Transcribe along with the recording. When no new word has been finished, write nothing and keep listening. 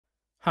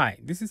Hi,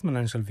 this is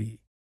Mananshal V.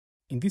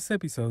 In this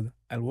episode,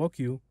 I'll walk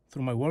you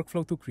through my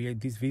workflow to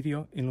create this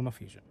video in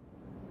LumaFusion.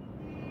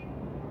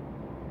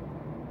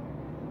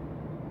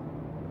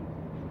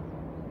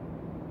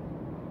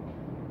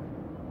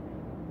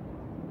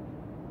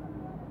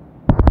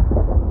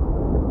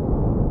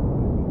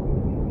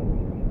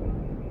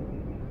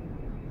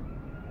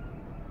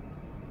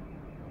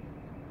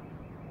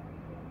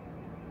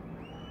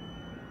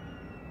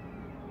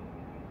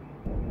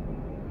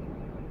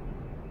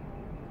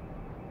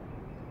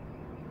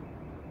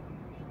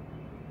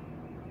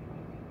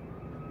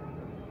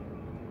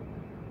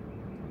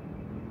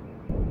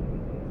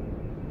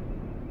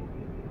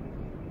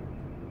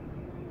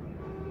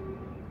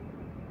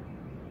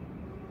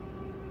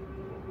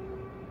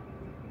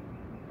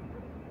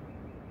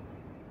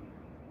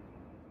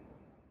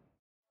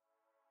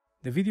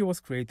 The video was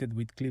created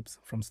with clips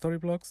from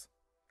Storyblocks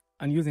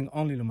and using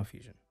only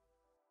LumaFusion.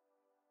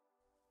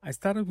 I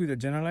started with a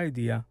general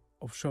idea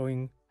of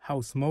showing how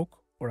smoke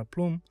or a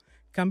plume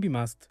can be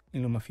masked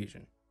in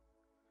LumaFusion.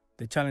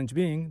 The challenge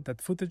being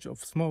that footage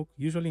of smoke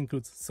usually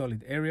includes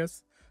solid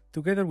areas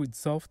together with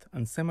soft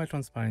and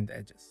semi-transparent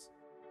edges.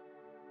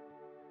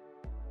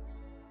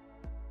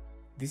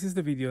 This is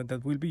the video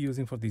that we'll be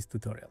using for this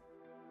tutorial.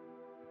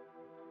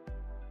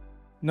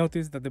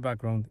 Notice that the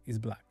background is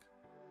black.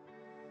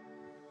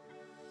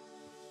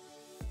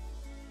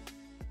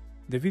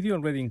 The video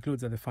already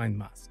includes a defined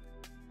mask.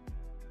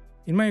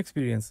 In my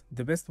experience,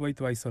 the best way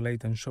to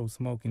isolate and show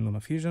smoke in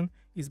LumaFusion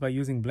is by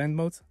using blend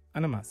modes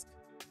and a mask.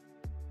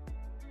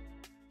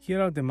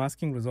 Here are the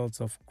masking results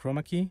of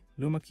Chroma Key,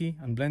 Luma Key,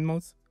 and blend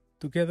modes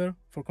together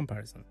for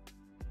comparison.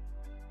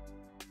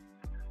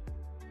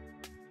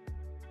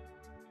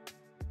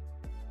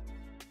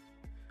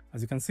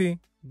 As you can see,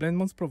 blend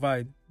modes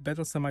provide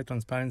better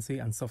semi-transparency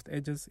and soft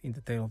edges in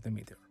the tail of the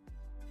Meteor.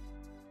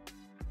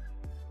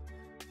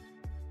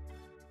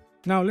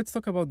 Now let's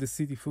talk about the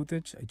city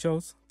footage I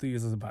chose to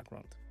use as a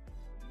background.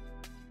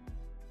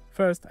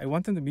 First, I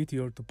wanted the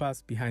Meteor to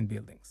pass behind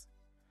buildings.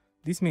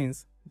 This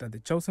means that the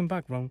chosen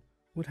background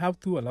would have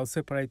to allow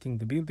separating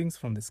the buildings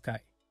from the sky,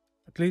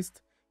 at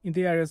least in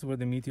the areas where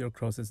the Meteor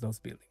crosses those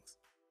buildings.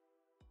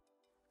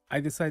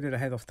 I decided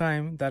ahead of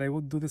time that I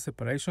would do the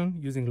separation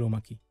using Luma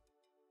Key.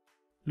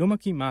 Luma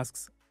Key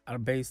masks are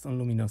based on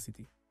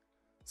luminosity,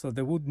 so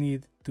there would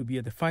need to be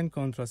a defined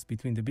contrast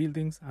between the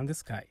buildings and the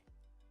sky.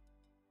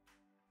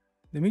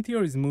 The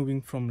Meteor is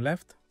moving from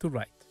left to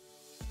right.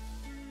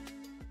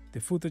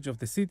 The footage of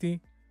the city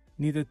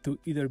needed to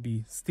either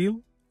be still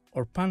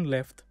or pan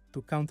left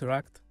to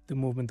counteract the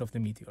movement of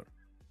the Meteor,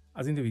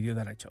 as in the video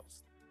that I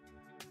chose.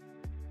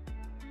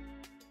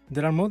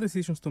 There are more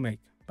decisions to make,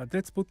 but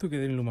let's put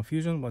together in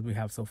LumaFusion what we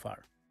have so far.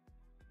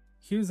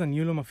 Here's a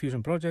new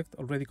LumaFusion project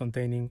already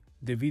containing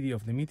the video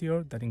of the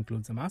Meteor that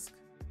includes a mask,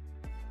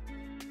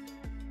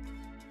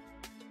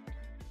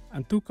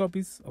 and two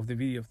copies of the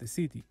video of the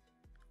city,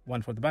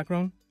 one for the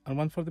background and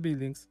one for the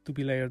buildings to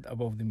be layered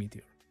above the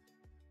Meteor.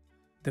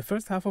 The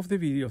first half of the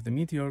video of the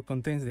Meteor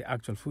contains the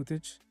actual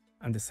footage,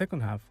 and the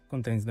second half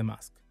contains the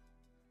mask.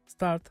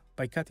 Start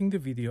by cutting the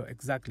video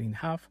exactly in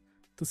half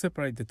to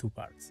separate the two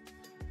parts.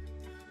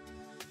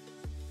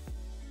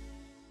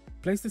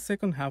 Place the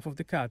second half of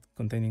the cut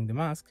containing the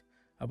mask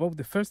above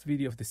the first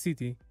video of the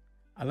city,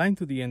 aligned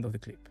to the end of the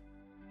clip.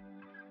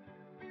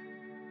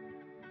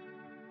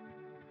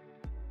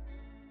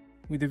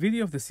 With the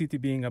video of the city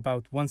being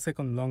about 1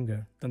 second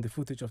longer than the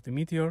footage of the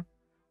Meteor,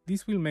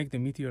 this will make the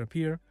Meteor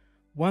appear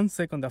 1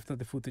 second after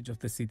the footage of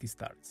the city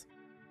starts.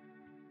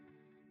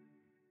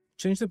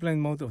 Change the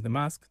blend mode of the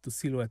mask to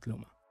Silhouette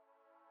Luma.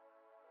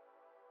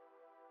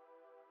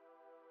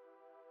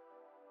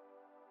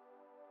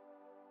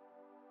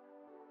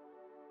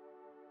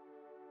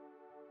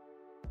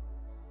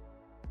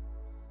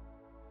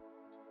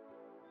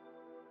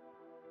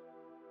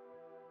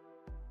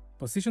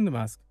 Position the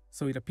mask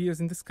so it appears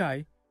in the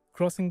sky,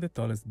 crossing the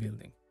tallest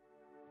building.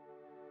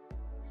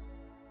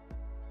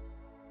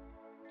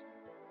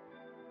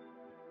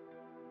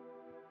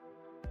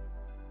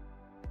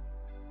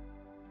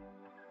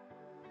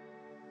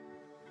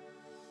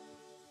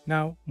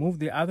 Now move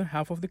the other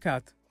half of the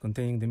cut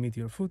containing the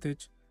Meteor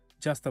footage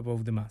just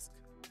above the mask.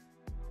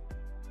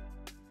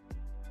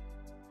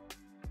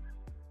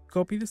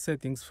 Copy the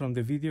settings from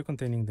the video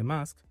containing the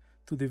mask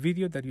to the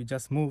video that you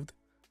just moved,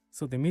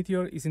 so the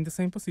Meteor is in the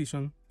same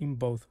position in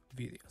both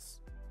videos.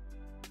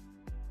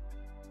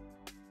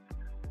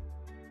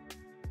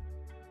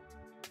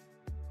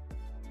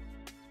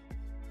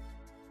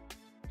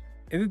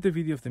 Edit the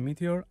video of the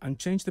Meteor and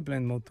change the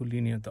blend mode to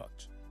linear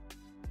dodge.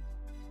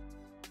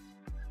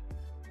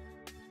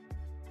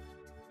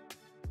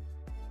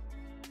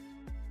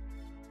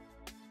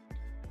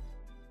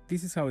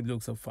 This is how it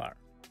looks so far.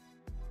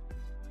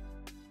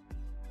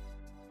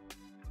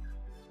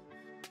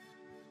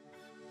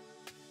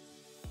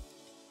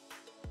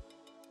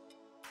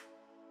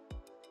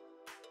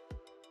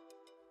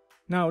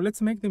 Now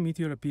let's make the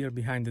Meteor appear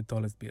behind the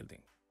tallest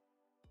building.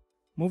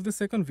 Move the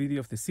second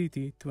video of the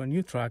city to a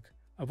new track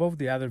above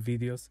the other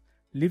videos,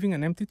 leaving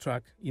an empty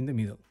track in the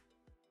middle.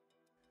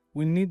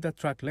 we'll need that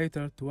track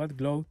later to add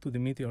glow to the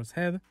Meteor's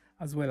head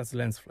as well as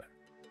lens flare.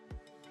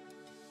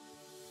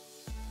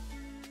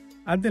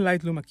 Add the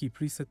Light Luma Key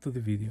preset to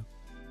the video.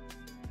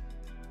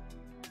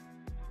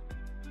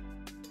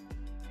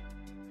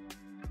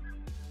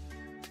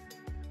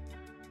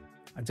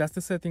 Adjust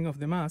the setting of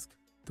the mask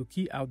to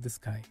key out the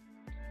sky.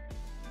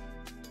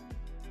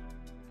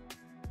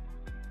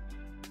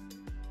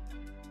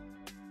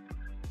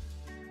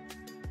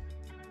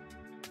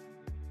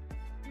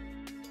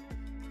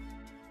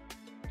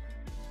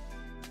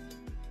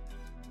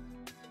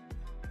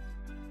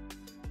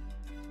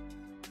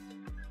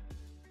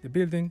 The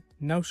building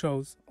now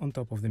shows on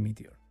top of the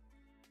Meteor.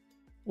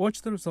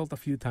 Watch the result a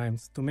few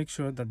times to make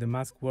sure that the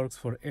mask works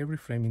for every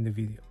frame in the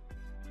video.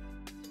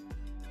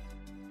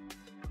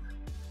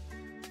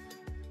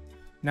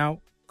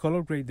 Now,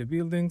 color grade the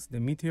buildings, the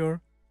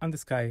Meteor, and the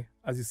sky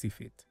as you see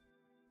fit.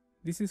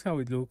 This is how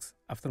it looks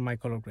after my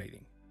color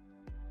grading.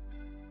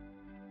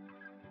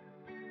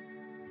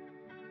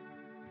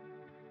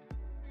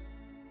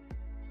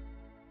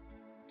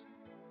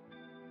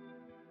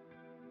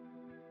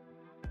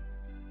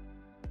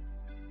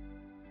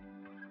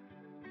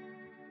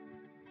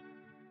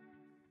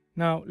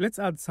 Now, let's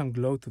add some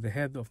glow to the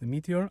head of the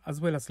Meteor as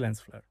well as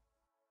lens flare.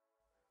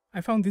 I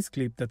found this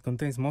clip that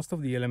contains most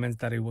of the elements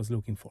that I was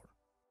looking for.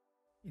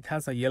 It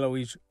has a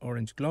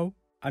yellowish-orange glow,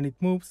 and it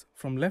moves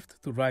from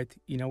left to right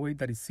in a way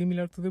that is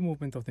similar to the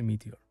movement of the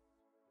Meteor.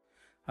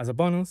 As a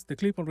bonus, the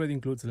clip already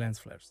includes lens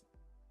flares.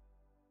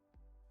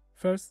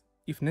 First,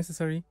 if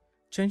necessary,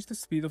 change the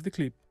speed of the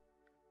clip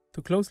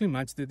to closely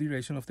match the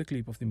duration of the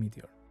clip of the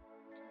Meteor.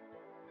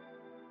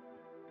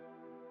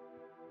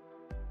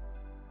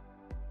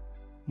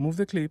 Move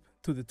the clip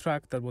to the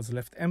track that was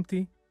left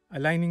empty,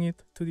 aligning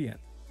it to the end.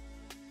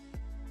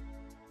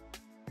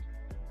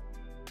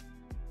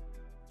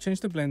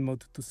 Change the blend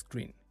mode to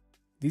screen.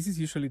 This is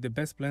usually the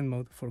best blend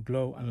mode for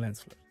glow and lens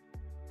flare.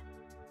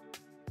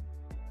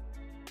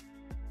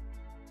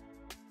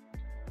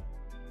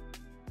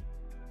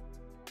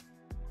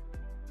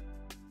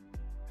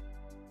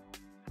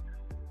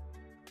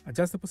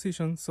 Adjust the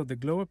position so the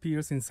glow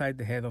appears inside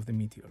the head of the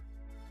Meteor.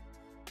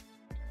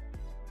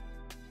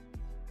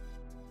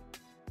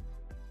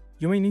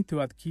 You may need to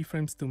add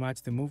keyframes to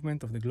match the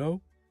movement of the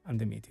glow and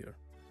the Meteor.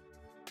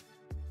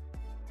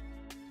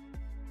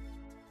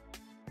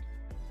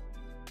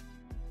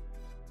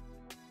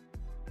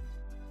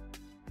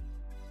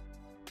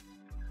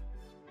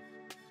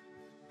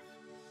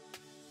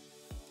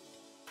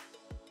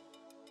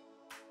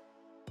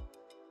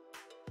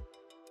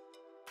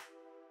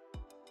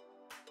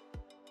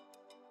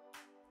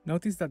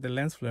 Notice that the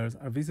lens flares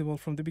are visible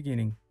from the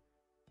beginning,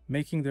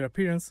 making their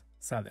appearance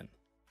sudden.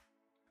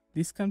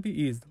 This can be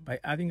eased by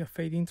adding a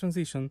fade-in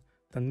transition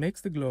that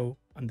makes the glow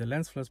and the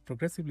lens flares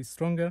progressively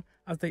stronger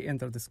as they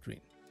enter the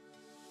screen.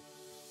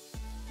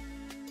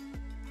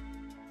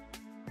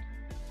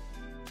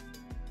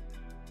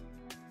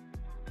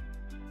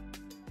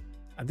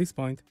 At this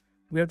point,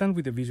 we are done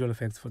with the visual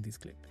effects for this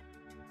clip.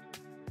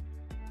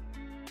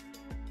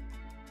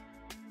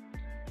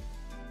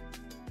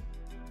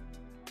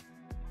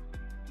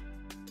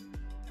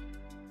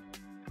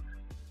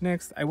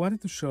 Next, I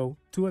wanted to show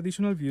two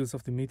additional views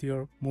of the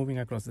Meteor moving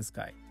across the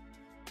sky.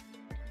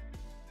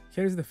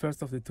 Here is the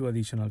first of the two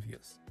additional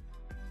views.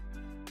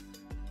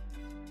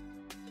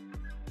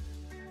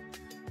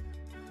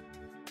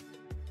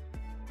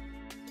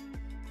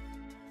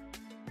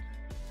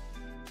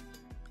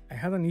 I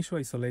had an issue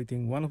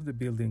isolating one of the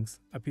buildings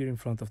appear in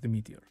front of the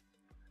Meteor.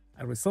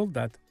 I resolved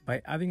that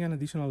by adding an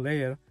additional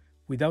layer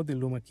without the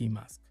Luma Key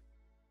mask.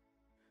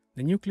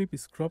 The new clip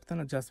is cropped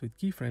and adjusted with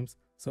keyframes,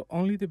 so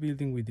only the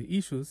building with the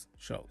issues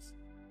shows.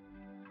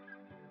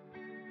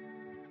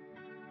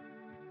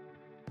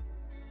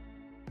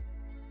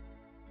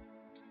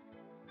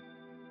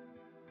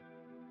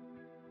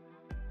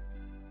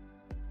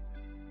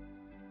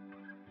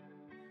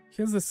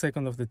 Here's the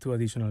second of the two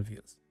additional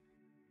views.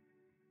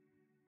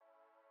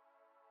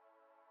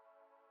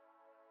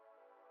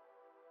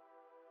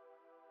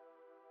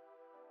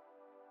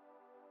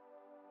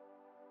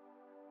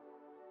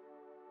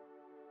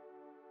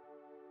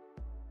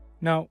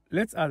 Now,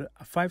 let's add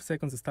a 5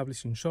 seconds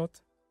establishing shot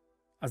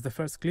as the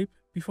first clip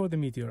before the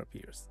Meteor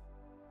appears.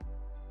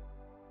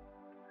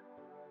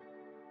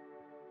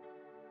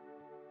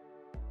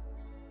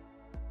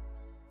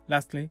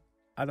 Lastly,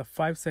 add a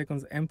 5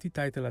 seconds empty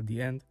title at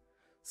the end,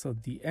 so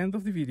the end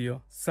of the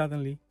video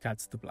suddenly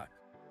cuts to black.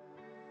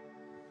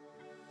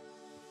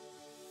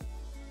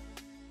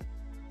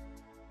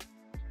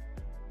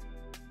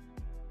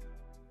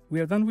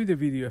 We are done with the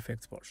video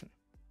effects portion.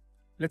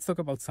 Let's talk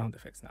about sound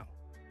effects now.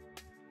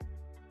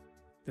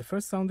 The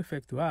first sound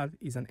effect to add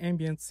is an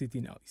ambient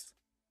city noise.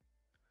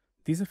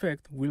 This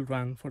effect will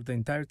run for the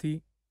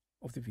entirety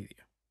of the video.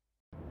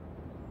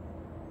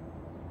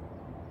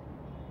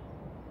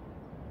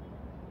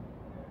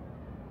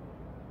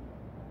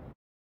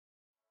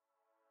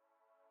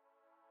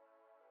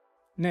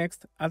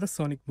 Next, add a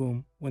sonic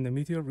boom when the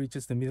Meteor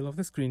reaches the middle of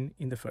the screen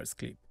in the first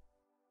clip.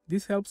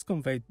 This helps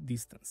convey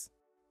distance.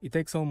 It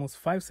takes almost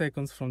 5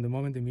 seconds from the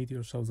moment the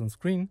Meteor shows on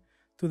screen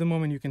to the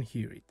moment you can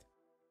hear it.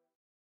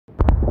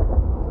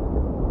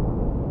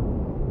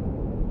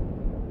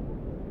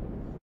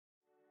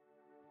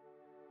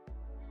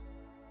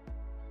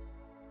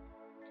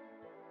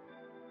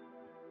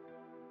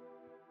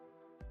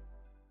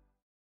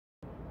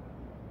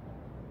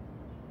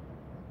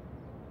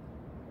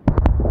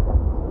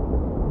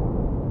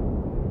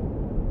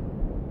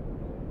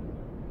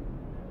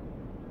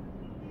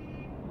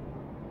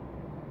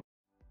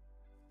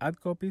 Add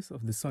copies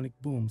of the sonic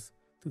booms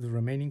to the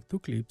remaining 2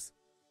 clips,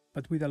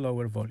 but with a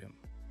lower volume.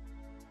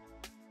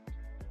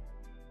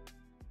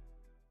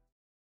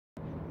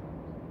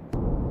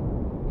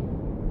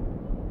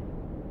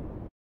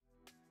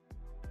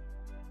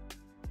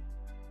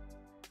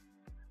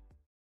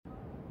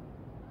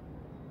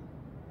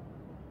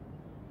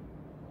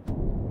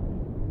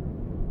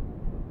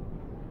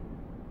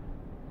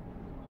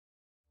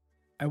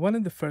 I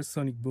wanted the first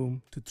sonic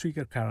boom to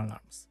trigger car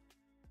alarms.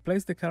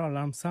 Place the car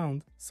alarm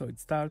sound so it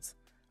starts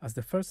as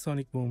the first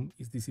sonic boom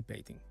is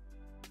dissipating.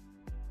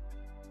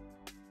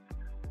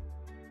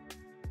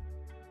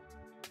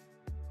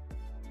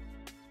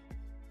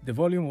 The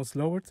volume was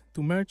lowered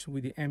to merge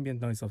with the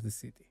ambient noise of the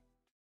city.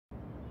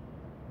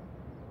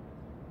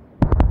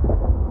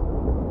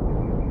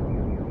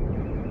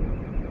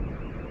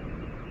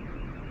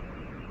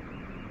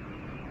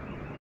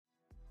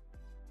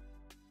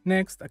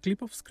 Next, a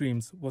clip of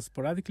screams was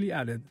sporadically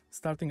added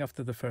starting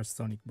after the first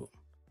sonic boom.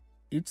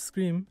 Each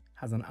scream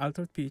has an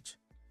altered pitch,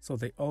 so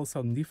they all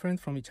sound different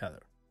from each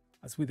other.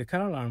 As with the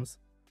car alarms,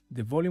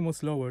 the volume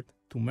was lowered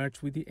to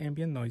merge with the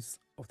ambient noise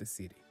of the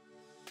city.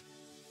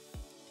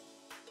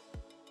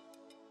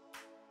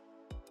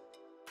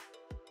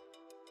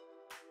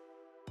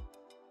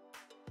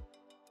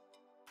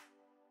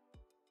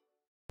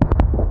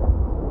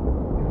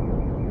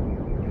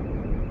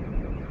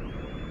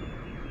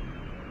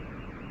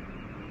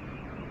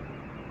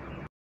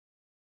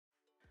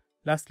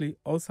 Lastly,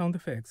 all sound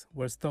effects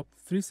were stopped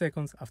 3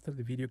 seconds after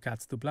the video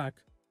cuts to black,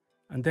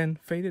 and then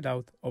faded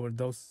out over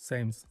those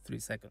same 3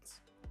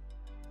 seconds.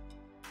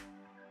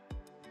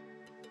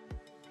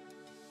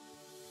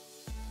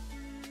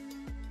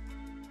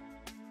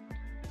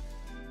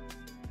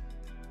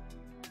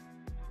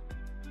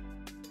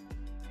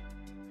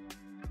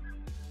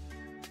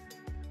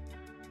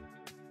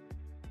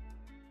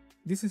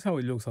 This is how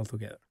it looks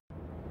altogether.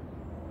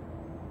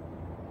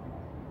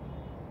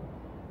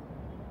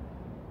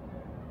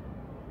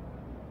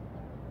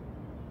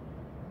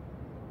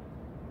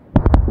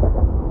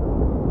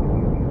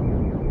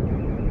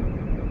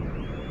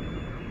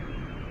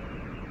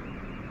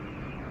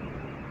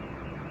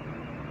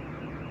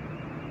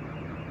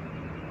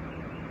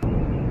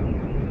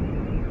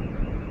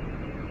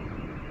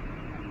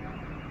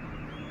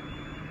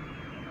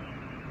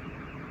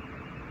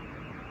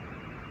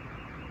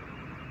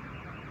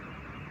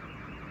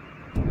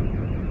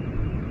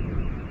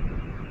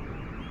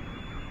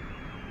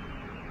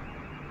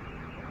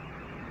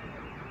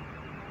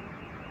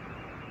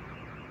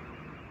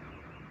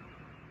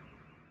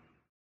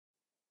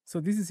 So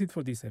this is it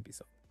for this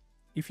episode.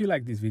 If you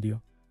like this video,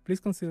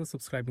 please consider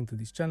subscribing to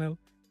this channel,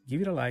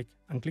 give it a like,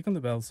 and click on the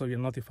bell so you're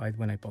notified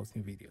when I post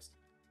new videos.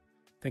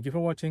 Thank you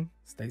for watching,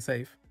 stay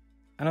safe,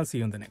 and I'll see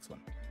you on the next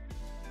one.